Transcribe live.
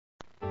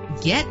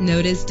Get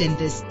noticed in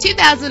this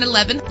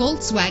 2011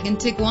 Volkswagen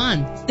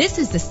Tiguan. This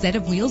is the set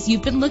of wheels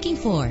you've been looking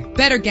for.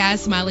 Better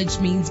gas mileage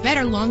means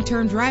better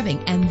long-term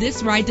driving, and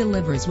this ride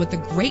delivers with a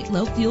great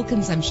low fuel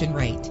consumption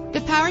rate. The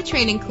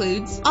powertrain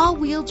includes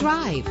all-wheel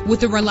drive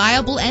with a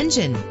reliable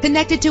engine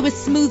connected to a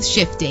smooth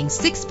shifting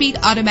 6-speed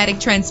automatic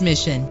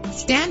transmission.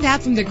 Stand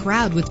out from the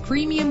crowd with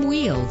premium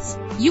wheels.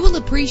 You will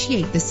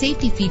appreciate the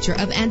safety feature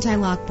of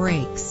anti-lock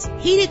brakes.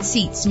 Heated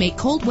seats make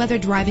cold weather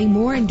driving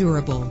more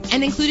endurable.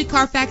 An included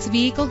Carfax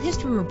Vehicle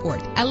History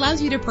Report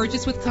allows you to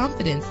purchase with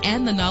confidence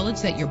and the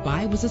knowledge that your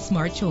buy was a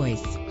smart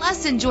choice.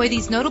 Plus, enjoy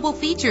these notable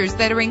features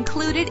that are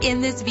included in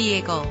this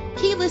vehicle: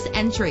 keyless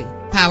entry,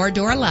 power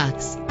door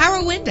locks,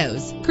 power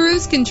windows,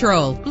 cruise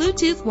control,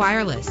 Bluetooth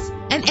wireless,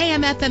 an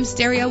AM/FM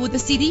stereo with a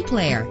CD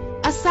player,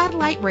 a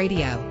satellite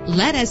radio.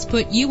 Let us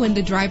put you in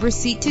the driver's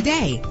seat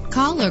today.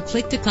 Call or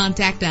click to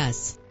contact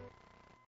us.